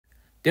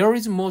There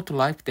is more to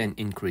life than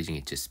increasing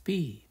its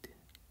speed.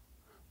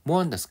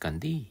 무언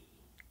간디?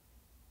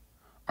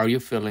 Are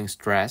you feeling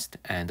stressed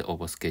and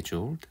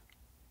overscheduled?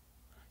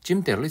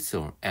 Jim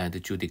DeLisle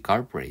and Judy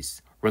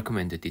Galbraith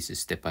recommend this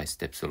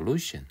step-by-step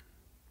solution.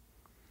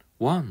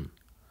 1.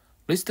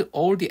 List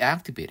all the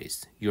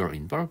activities you are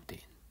involved in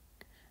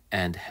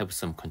and have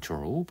some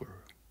control over.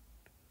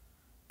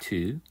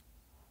 2.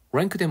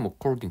 Rank them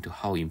according to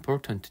how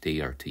important they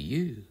are to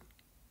you.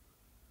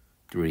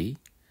 3.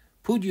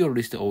 Put your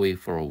list away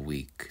for a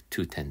week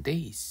to 10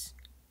 days.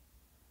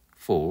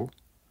 4.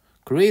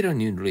 Create a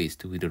new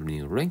list with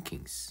new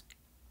rankings.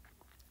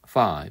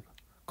 5.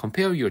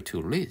 Compare your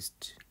two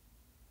lists.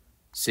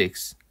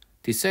 6.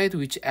 Decide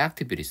which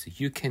activities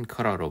you can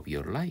cut out of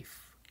your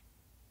life.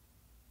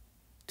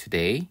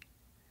 Today,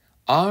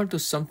 I'll do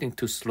something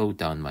to slow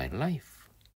down my life.